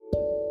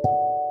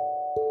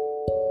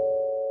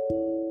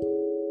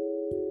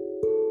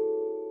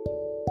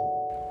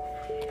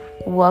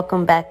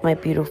Welcome back, my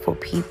beautiful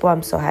people.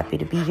 I'm so happy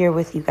to be here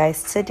with you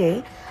guys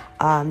today.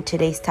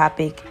 Today's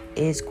topic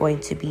is going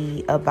to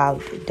be about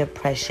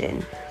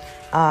depression.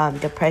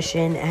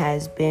 Depression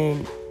has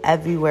been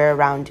everywhere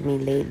around me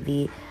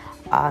lately.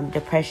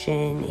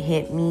 Depression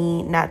hit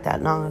me not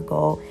that long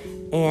ago,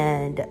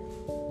 and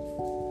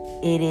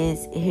it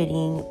is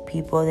hitting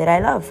people that I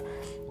love.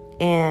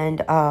 And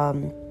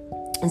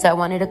so I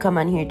wanted to come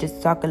on here just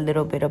to talk a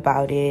little bit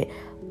about it.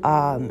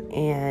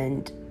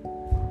 And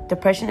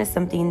depression is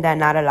something that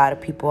not a lot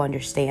of people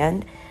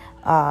understand.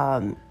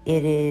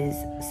 It is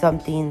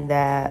something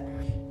that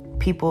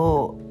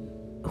people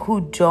who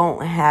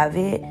don't have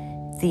it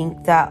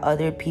think that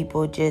other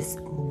people just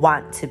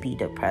want to be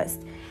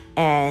depressed.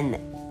 And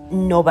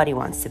nobody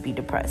wants to be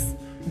depressed.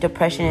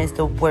 Depression is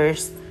the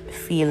worst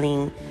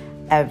feeling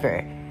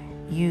ever.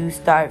 You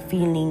start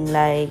feeling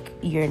like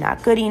you're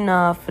not good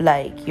enough,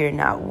 like you're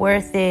not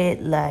worth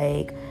it,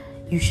 like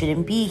you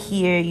shouldn't be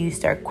here. You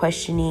start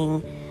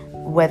questioning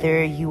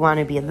whether you want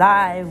to be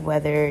alive,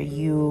 whether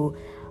you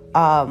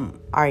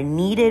are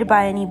needed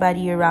by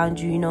anybody around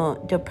you. You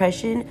know,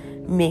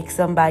 depression makes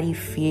somebody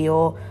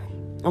feel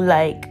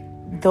like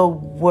the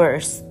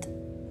worst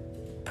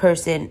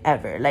person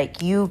ever.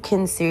 Like, you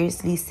can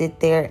seriously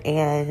sit there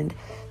and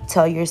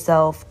tell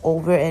yourself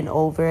over and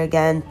over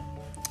again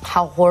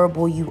how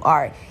horrible you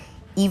are,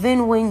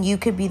 even when you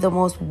could be the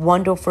most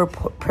wonderful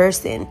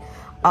person.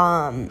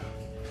 I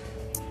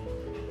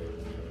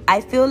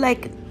feel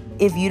like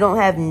if you don't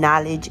have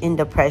knowledge in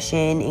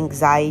depression,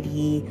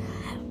 anxiety,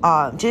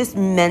 just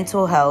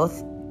mental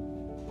health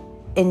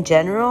in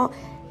general,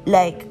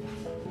 like,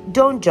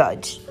 don't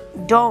judge.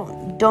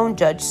 Don't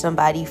judge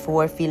somebody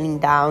for feeling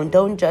down.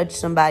 Don't judge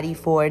somebody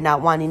for not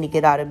wanting to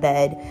get out of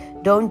bed.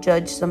 Don't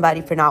judge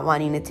somebody for not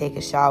wanting to take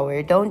a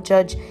shower. Don't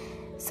judge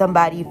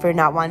somebody for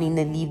not wanting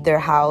to leave their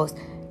house.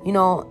 You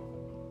know,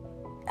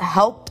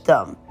 help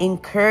them,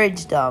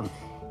 encourage them,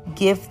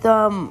 give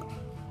them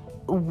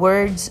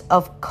words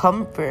of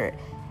comfort,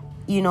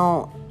 you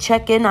know,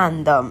 check in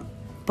on them,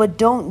 but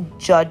don't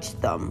judge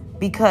them,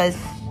 because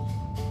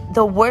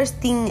the worst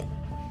thing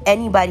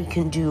anybody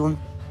can do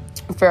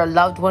for a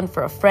loved one,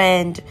 for a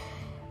friend,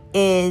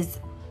 is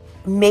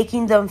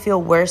making them feel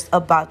worse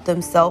about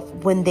themselves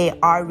when they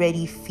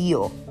already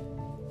feel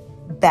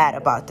bad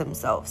about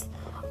themselves.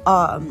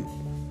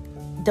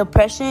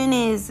 Depression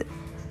is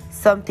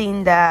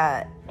something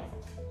that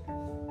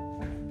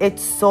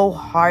it's so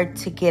hard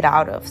to get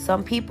out of.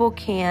 Some people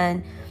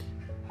can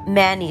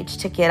manage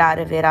to get out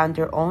of it on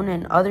their own,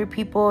 and other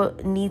people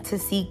need to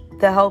seek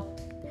the help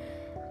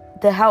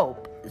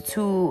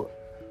to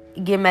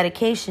get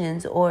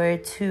medications or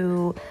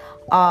to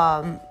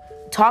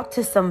talk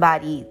to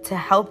somebody to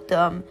help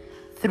them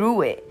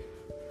through it.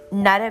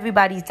 Not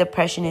everybody's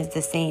depression is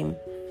the same.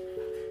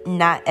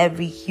 Not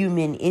every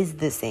human is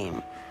the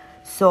same.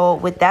 So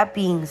with that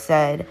being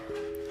said,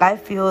 I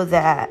feel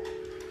that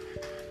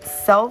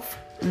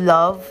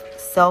self-love,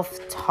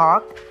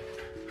 self-talk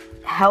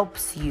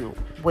helps you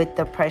with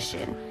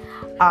depression.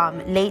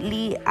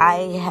 Lately,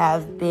 I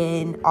have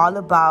been all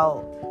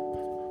about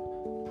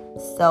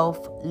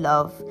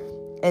self-love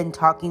and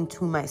talking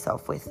to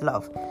myself with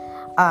love.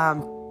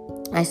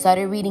 I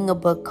started reading a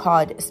book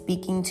called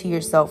Speaking to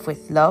Yourself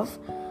with Love,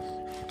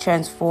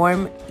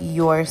 Transform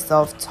Your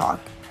Self-Talk.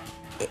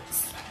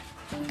 It's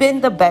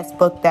been the best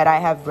book that I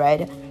have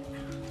read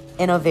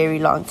in a very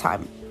long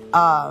time.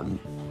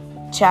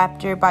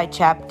 Chapter by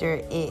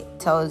chapter, it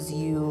tells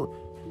you,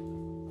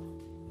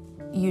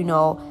 you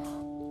know,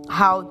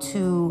 how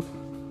to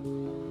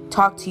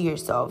talk to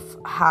yourself,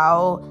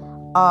 how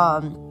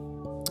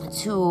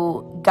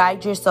to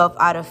guide yourself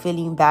out of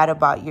feeling bad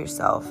about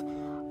yourself.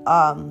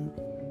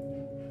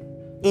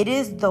 It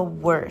is the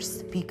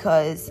worst,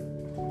 because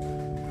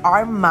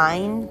our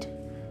mind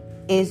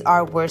is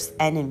our worst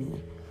enemy.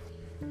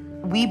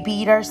 We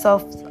beat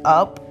ourselves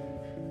up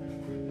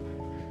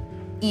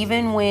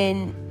even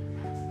when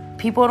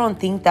people don't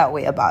think that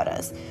way about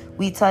us.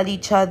 We tell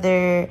each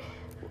other,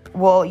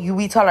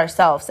 we tell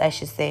ourselves, I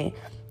should say,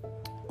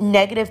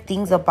 negative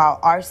things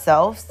about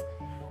ourselves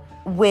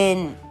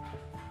when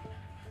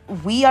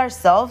we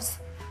ourselves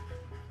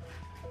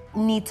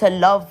need to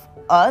love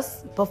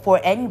us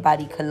before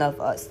anybody can love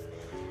us.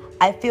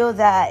 I feel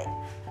that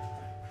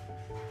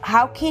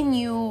how can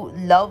you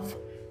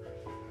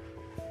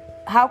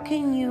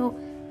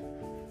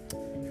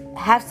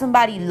have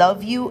somebody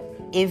love you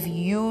if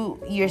you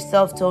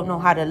yourself don't know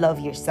how to love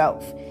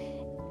yourself?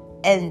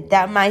 And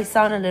that might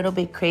sound a little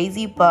bit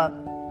crazy, but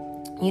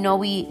you know,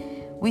 we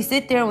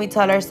sit there and we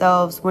tell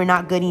ourselves we're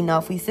not good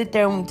enough. We sit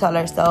there and we tell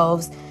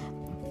ourselves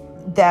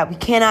that we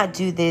cannot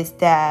do this,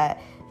 that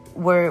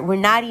we're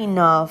not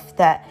enough,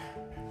 that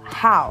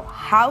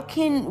how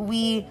can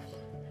we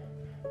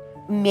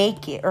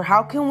make it, or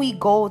how can we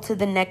go to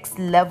the next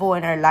level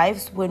in our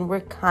lives when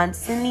we're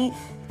constantly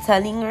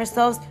telling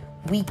ourselves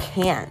we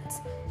can't?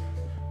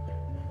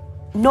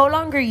 No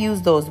longer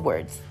use those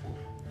words.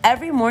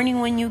 Every morning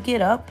when you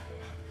get up,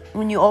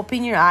 when you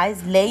open your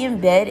eyes, lay in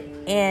bed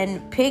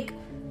and pick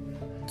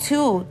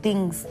 2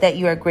 things that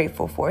you are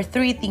grateful for,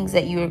 3 things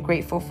that you are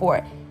grateful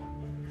for,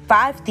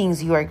 5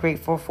 things you are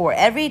grateful for.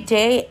 Every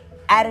day,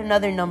 add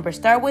another number.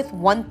 Start with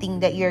 1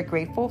 thing that you're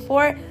grateful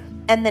for,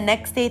 and the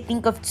next day,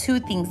 think of 2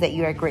 things that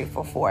you are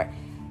grateful for.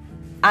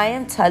 I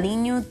am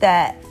telling you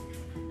that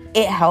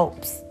it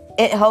helps.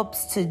 It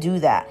helps to do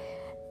that.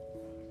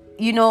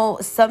 You know,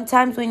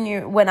 sometimes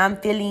when I'm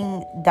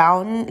feeling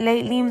down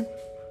lately,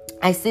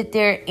 I sit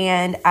there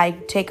and I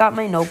take out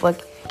my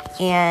notebook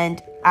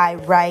and I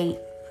write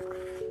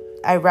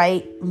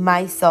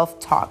my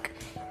self-talk,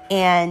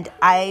 and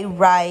I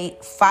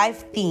write 5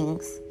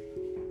 things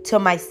to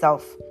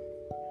myself.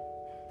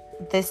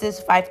 This is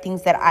 5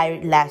 things that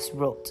I last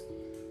wrote.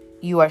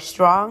 You are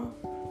strong.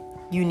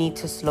 You need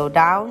to slow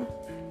down.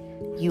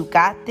 You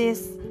got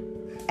this.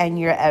 And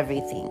you're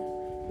everything.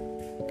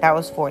 That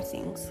was 4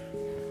 things.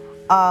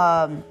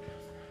 And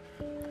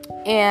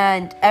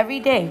every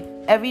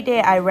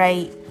day I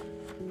write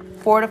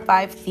 4 to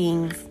 5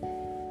 things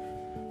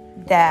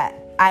that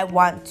I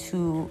want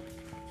to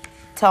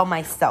tell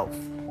myself,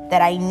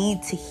 that I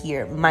need to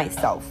hear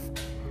myself.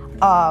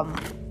 And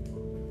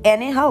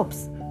it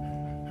helps.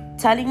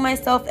 Telling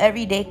myself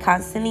every day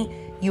constantly,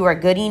 you are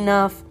good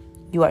enough,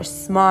 you are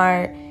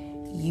smart,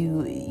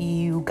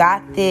 you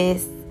got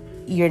this,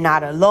 you're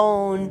not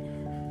alone.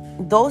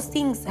 Those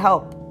things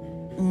help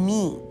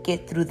me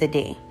get through the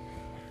day.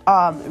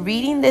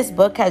 Reading this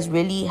book has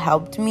really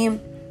helped me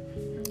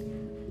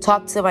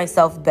talk to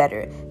myself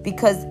better,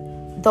 because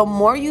the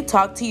more you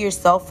talk to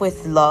yourself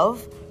with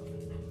love,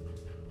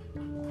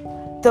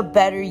 the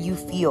better you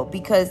feel,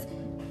 because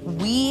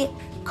we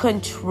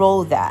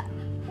control that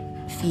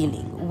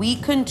feeling. We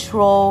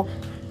control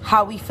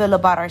how we feel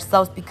about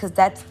ourselves, because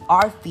that's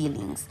our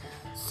feelings.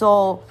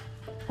 So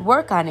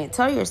work on it.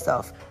 Tell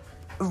yourself.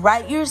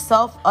 Write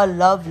yourself a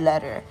love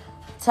letter,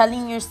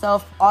 telling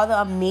yourself all the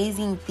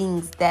amazing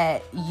things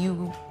that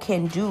you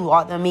can do,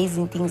 all the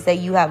amazing things that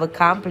you have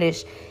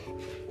accomplished,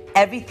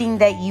 everything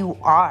that you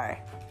are.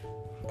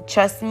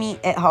 Trust me,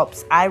 it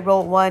helps. I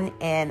wrote one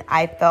and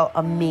I felt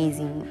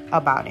amazing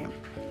about it.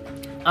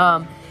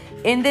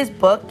 In this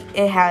book,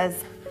 it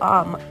has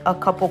a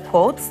couple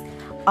quotes.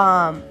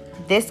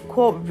 This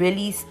quote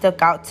really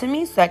stuck out to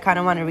me, so I kind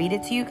of want to read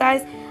it to you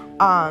guys.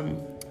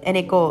 And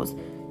it goes,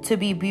 "To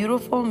be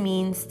beautiful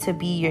means to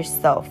be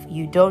yourself.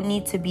 You don't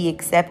need to be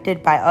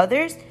accepted by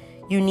others.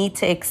 You need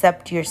to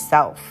accept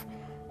yourself."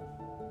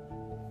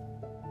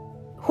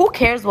 Who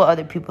cares what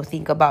other people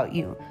think about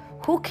you?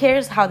 Who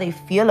cares how they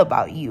feel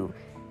about you?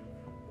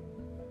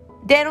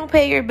 They don't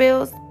pay your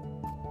bills.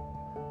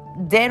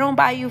 They don't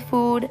buy you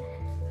food.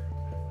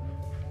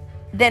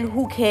 Then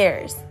who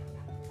cares?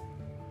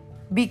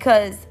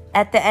 Because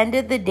at the end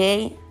of the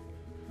day,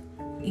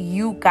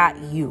 you got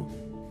you.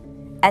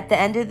 At the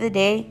end of the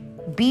day,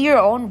 be your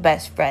own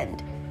best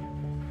friend.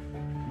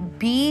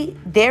 Be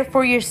there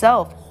for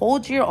yourself.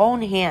 Hold your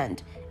own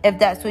hand if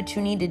that's what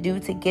you need to do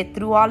to get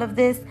through all of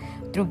this,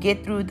 to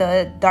get through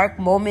the dark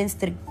moments,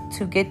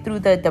 to get through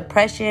the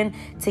depression,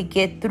 to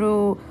get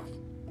through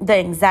the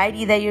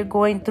anxiety that you're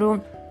going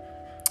through.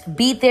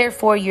 Be there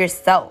for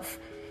yourself.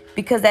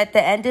 Because at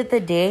the end of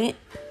the day,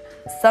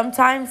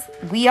 sometimes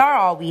we are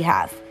all we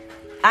have.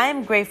 I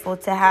am grateful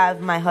to have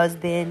my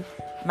husband,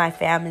 my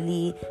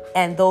family,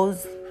 and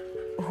those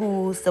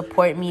who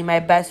support me,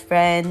 my best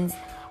friends.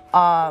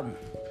 I'm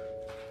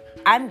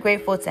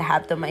grateful to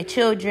have them, my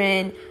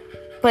children.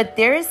 But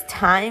there's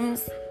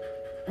times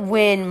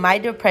when my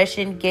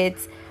depression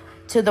gets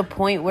to the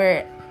point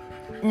where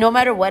no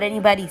matter what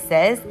anybody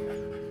says,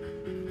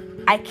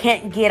 I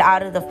can't get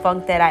out of the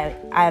funk that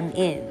I'm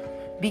in,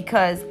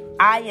 because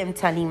I am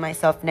telling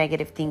myself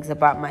negative things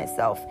about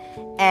myself.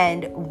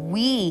 And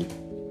we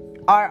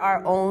are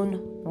our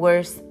own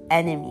worst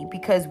enemy,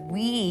 because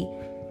we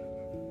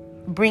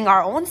bring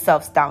our own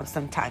selves down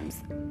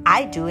sometimes.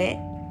 I do it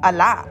a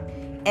lot.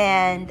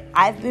 And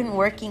I've been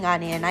working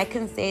on it. And I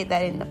can say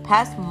that in the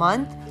past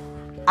month,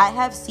 I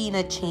have seen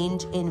a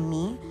change in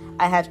me.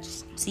 I have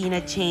seen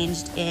a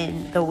change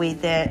in the way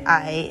that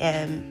I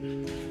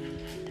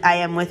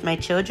am with my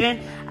children.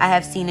 I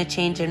have seen a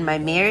change in my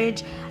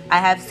marriage. I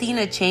have seen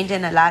a change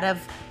in a lot of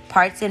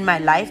parts in my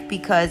life,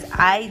 because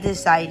I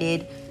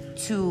decided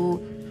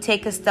to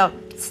take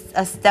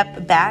a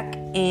step back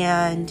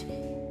and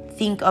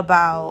think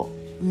about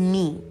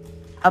me,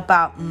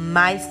 about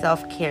my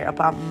self-care,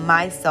 about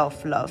my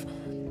self-love.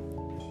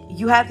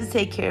 You have to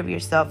take care of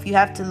yourself. You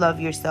have to love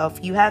yourself.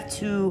 You have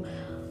to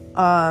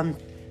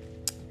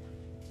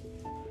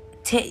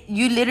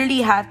you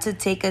literally have to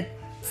take a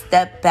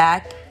step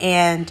back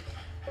and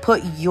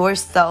put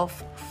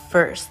yourself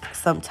first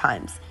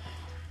sometimes.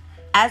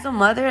 As a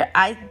mother,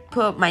 I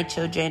put my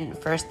children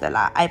first a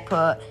lot. I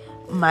put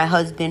my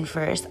husband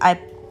first a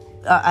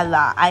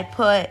lot. I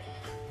put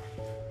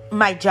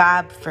my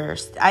job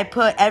first. I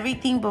put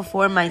everything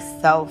before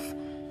myself.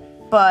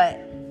 But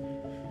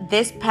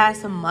this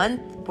past month,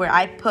 where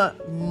I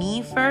put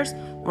me first,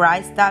 where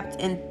I stopped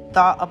and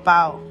thought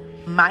about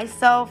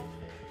myself,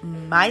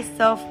 my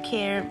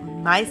self-care,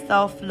 my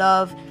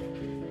self-love,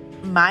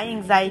 my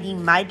anxiety,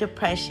 my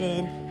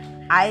depression,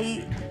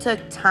 I took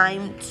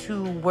time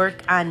to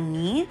work on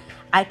me,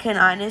 I can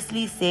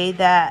honestly say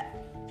that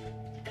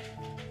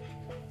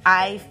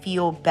I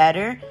feel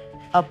better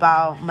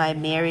about my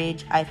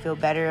marriage. I feel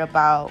better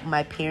about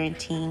my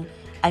parenting.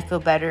 I feel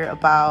better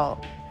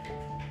about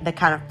the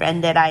kind of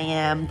friend that I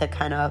am, the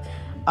kind of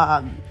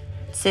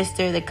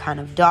sister, the kind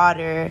of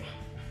daughter.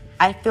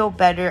 I feel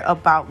better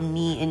about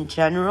me in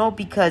general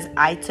because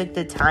I took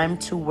the time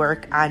to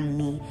work on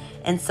me.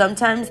 And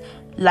sometimes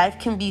life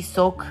can be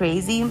so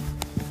crazy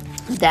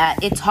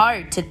that it's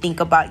hard to think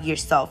about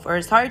yourself, or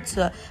it's hard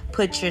to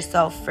put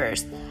yourself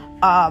first.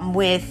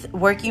 With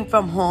working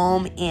from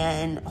home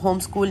and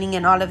homeschooling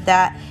and all of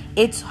that,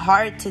 it's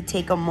hard to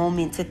take a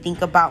moment to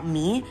think about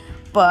me.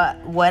 But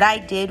what I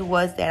did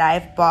was that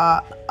I've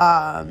bought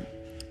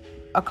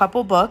a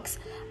couple books.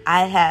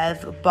 I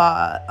have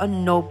bought a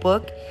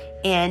notebook,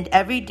 and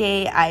every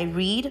day I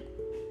read,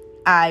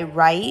 I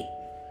write,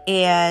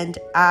 and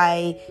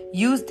I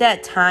use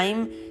that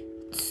time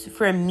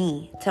for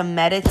me to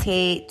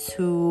meditate,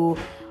 to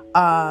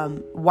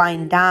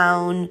wind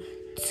down,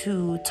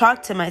 to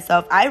talk to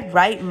myself. I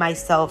write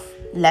myself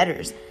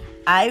letters.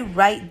 I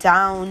write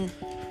down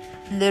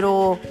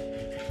little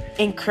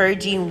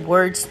encouraging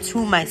words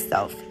to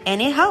myself, and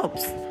it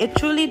helps. It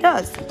truly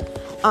does.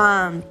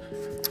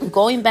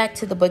 Going back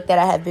to the book that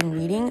I have been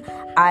reading,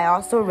 I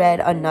also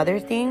read another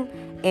thing,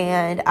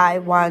 and I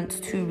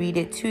want to read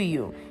it to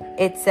you.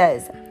 It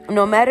says,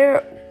 no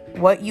matter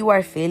what you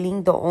are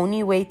feeling, the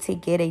only way to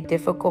get a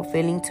difficult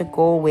feeling to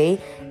go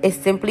away is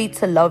simply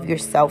to love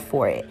yourself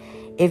for it.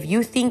 If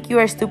you think you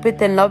are stupid,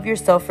 then love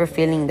yourself for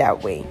feeling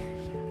that way.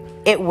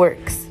 It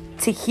works.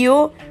 To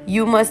heal,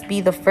 you must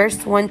be the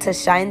first one to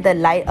shine the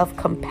light of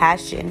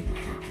compassion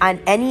on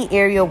any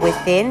area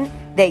within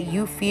that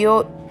you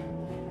feel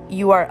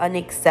you are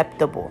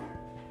unacceptable.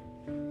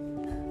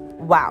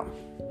 Wow.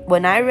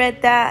 When I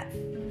read that,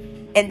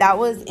 and that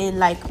was in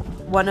like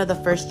one of the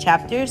first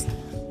chapters,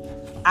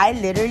 I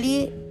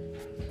literally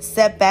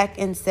sat back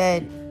and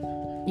said,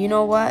 you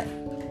know what?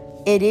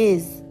 It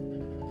is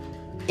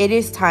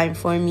time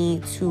for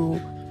me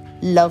to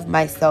love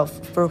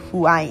myself for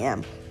who I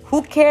am.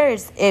 Who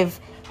cares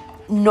if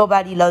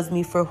nobody loves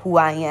me for who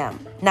I am?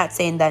 Not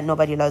saying that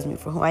nobody loves me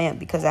for who I am,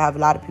 because I have a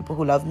lot of people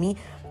who love me.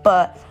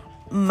 But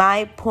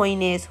my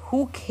point is,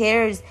 who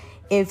cares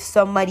if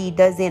somebody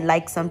doesn't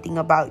like something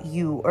about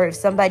you, or if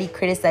somebody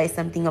criticizes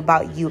something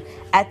about you?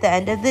 At the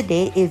end of the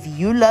day, if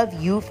you love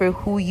you for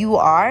who you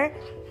are,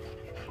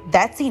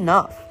 that's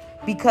enough,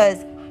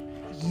 because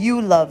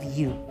you love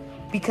you,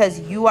 because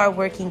you are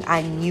working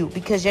on you,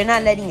 because you're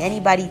not letting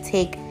anybody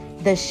take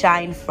the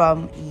shine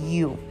from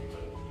you.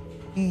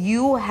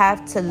 You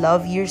have to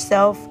love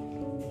yourself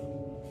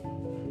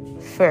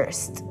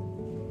first.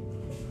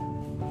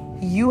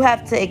 You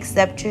have to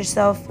accept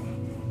yourself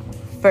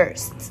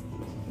first.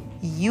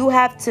 You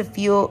have to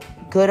feel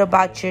good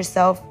about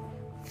yourself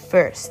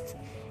first.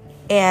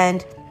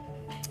 And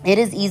it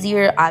is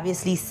easier,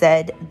 obviously,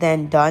 said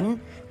than done.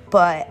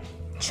 But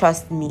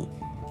trust me,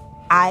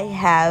 I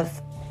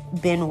have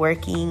been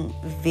working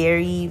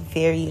very,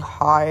 very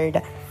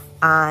hard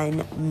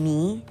on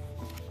me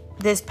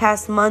this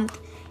past month.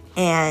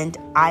 And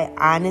I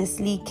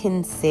honestly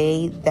can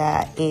say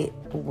that it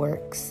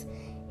works.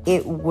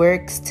 It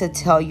works to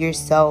tell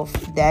yourself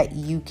that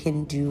you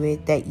can do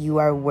it, that you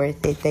are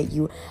worth it, that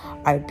you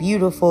are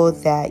beautiful,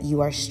 that you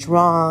are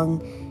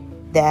strong,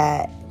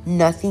 that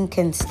nothing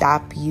can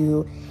stop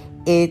you.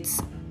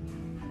 It's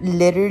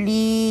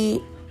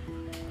literally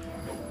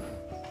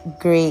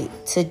great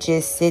to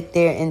just sit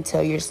there and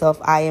tell yourself,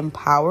 I am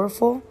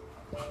powerful.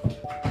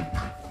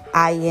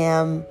 I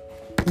am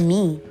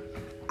me.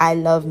 I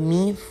love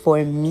me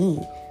for me.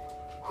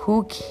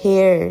 Who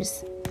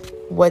cares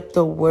what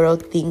the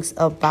world thinks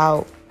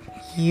about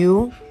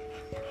you,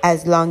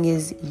 as long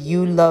as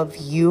you love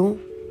you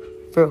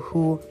for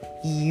who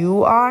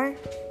you are?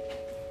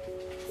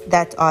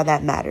 That's all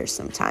that matters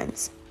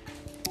sometimes.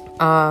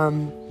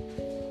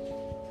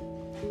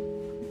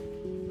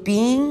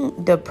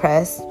 Being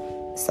depressed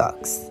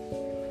sucks.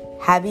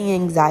 Having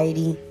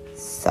anxiety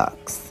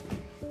sucks.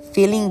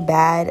 Feeling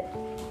bad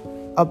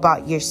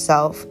about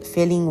yourself,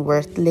 feeling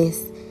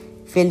worthless,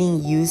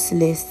 feeling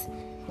useless,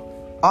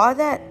 all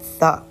that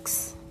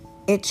sucks.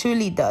 It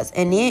truly does.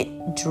 And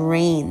it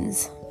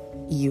drains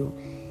you.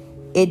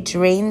 It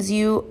drains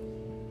you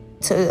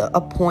to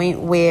a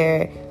point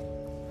where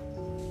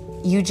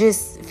you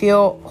just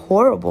feel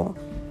horrible.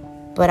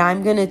 But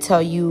I'm going to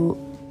tell you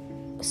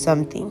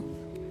something.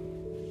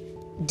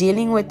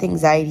 Dealing with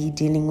anxiety,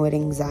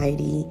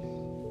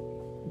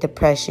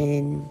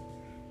 depression,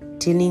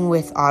 dealing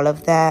with all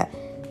of that,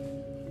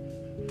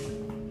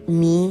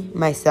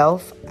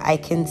 myself, I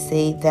can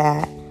say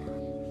that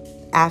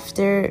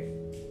after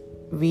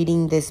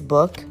reading this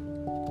book,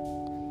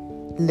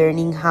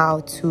 learning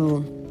how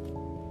to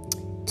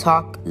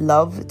talk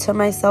love to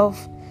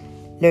myself,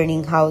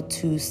 learning how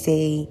to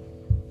say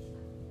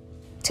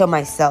to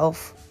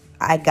myself,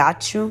 I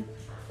got you.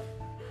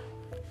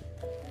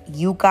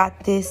 You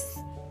got this.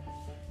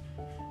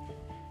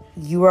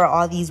 You are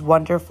all these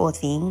wonderful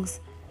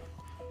things.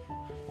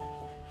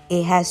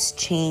 it has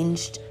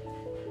changed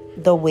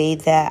the way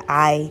that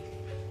I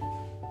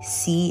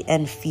see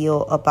and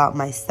feel about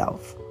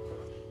myself.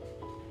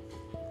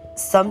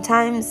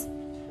 Sometimes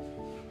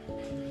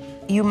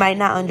you might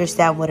not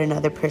understand what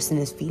another person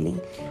is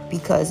feeling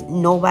because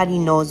nobody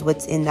knows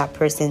what's in that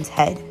person's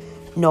head.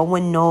 No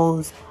one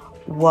knows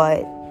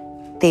what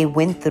they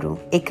went through.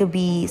 It could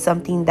be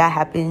something that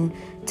happened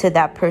to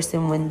that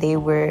person when they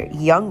were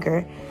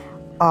younger,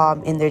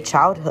 in their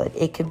childhood.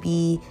 It could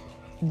be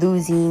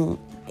losing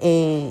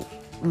a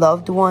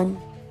loved one.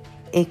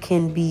 It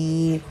can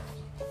be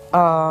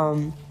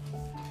the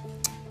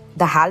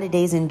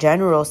holidays in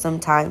general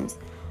sometimes.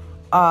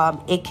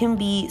 It can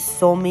be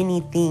so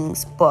many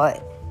things,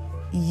 but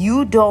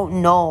you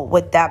don't know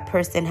what that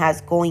person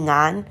has going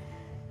on.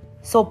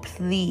 So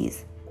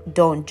please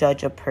don't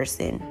judge a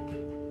person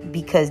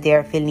because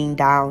they're feeling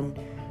down,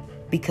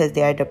 because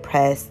they're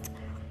depressed,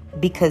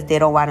 because they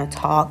don't want to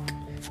talk.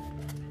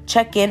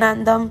 Check in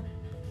on them.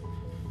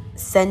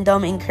 Send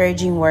them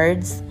encouraging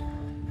words.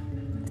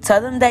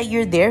 Tell them that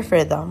you're there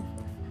for them.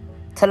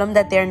 Tell them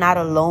that they're not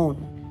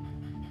alone.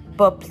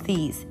 But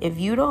please, if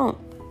you don't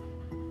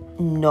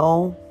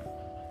know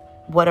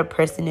what a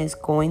person is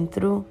going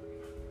through,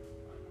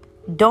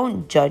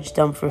 don't judge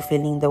them for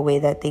feeling the way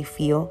that they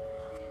feel.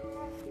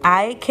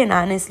 I can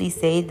honestly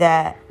say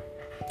that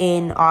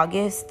in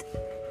August,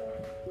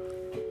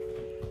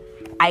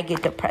 I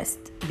get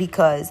depressed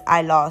because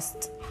I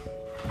lost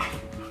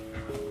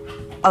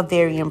a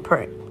very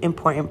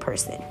important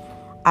person.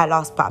 I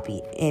lost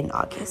Papi in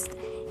August.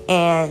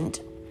 And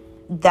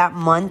that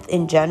month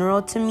in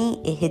general, to me,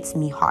 it hits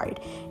me hard.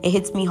 It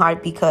hits me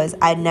hard because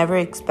I never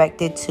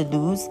expected to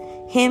lose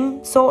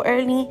him so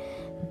early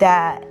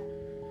that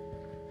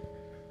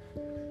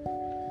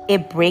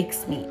it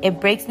breaks me.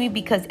 It breaks me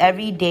because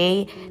every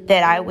day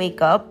that I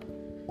wake up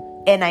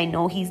and I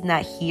know he's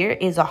not here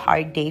is a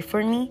hard day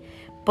for me.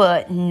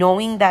 But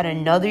knowing that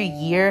another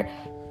year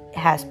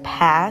has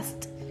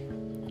passed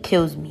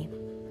kills me.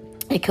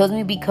 It kills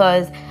me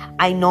because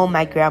I know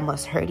my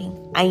grandma's hurting.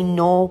 I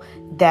know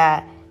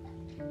that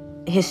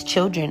his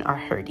children are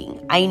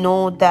hurting. I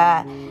know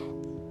that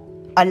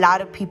a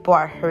lot of people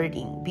are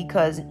hurting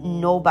because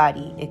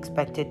nobody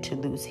expected to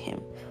lose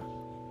him.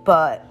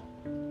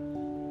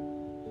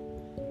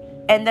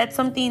 And that's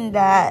something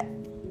that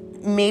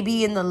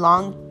maybe in the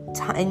long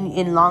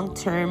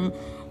term,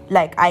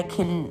 like I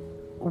can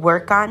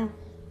work on,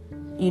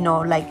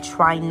 like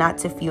try not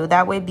to feel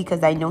that way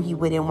because I know he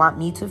wouldn't want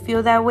me to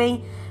feel that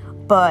way.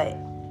 But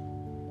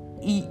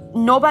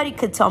nobody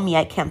could tell me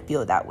I can't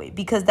feel that way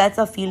because that's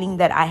a feeling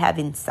that I have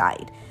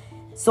inside.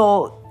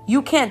 So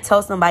you can't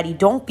tell somebody,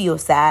 don't feel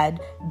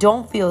sad,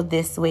 don't feel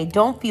this way,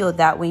 don't feel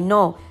that way.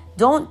 No,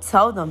 don't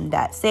tell them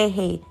that. Say,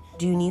 hey,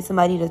 do you need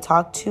somebody to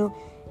talk to?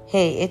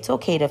 Hey, it's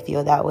okay to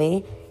feel that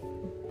way.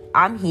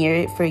 I'm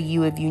here for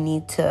you if you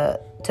need to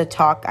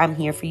talk. I'm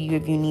here for you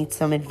if you need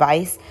some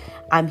advice.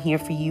 I'm here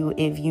for you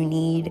if you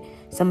need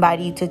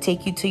somebody to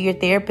take you to your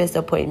therapist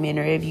appointment,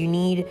 or if you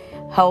need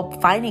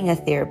help finding a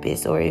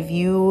therapist, or if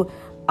you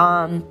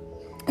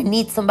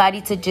need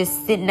somebody to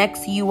just sit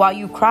next to you while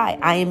you cry.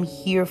 I am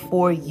here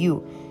for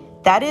you.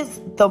 That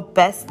is the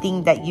best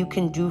thing that you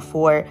can do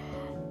for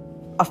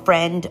a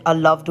friend, a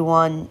loved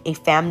one, a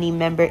family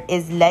member,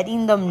 is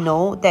letting them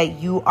know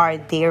that you are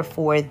there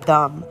for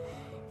them.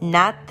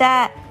 Not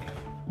that,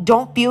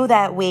 don't feel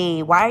that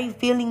way. Why are you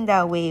feeling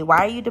that way? Why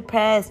are you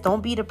depressed?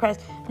 Don't be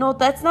depressed. No,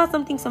 that's not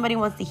something somebody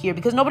wants to hear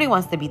because nobody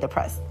wants to be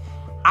depressed.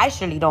 I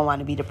surely don't want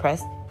to be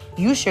depressed.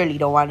 You surely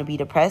don't want to be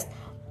depressed.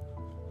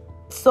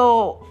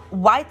 So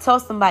why tell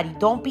somebody,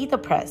 don't be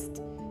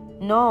depressed?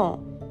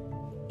 No,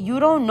 you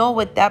don't know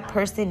what that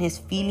person is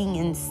feeling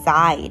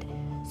inside.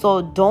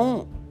 So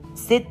don't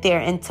sit there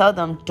and tell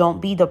them,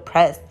 don't be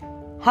depressed.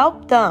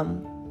 Help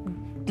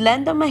them.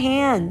 Lend them a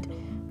hand.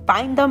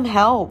 Find them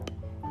help.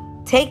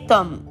 Take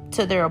them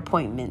to their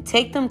appointment.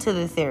 Take them to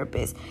the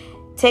therapist.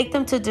 Take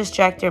them to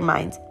distract their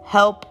minds.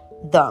 Help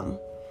them.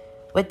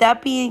 With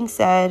that being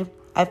said,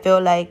 I feel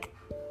like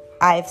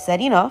I've said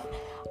enough.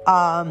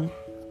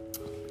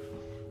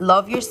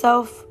 Love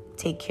yourself.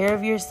 Take care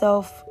of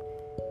yourself.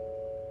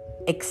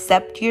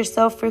 Accept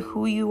yourself for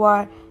who you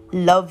are.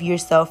 Love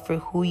yourself for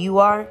who you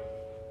are.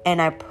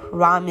 And I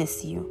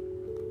promise you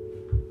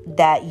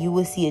that you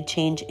will see a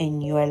change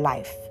in your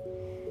life.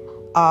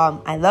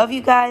 I love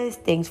you guys.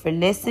 Thanks for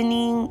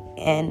listening.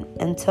 And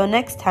until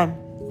next time,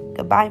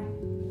 goodbye.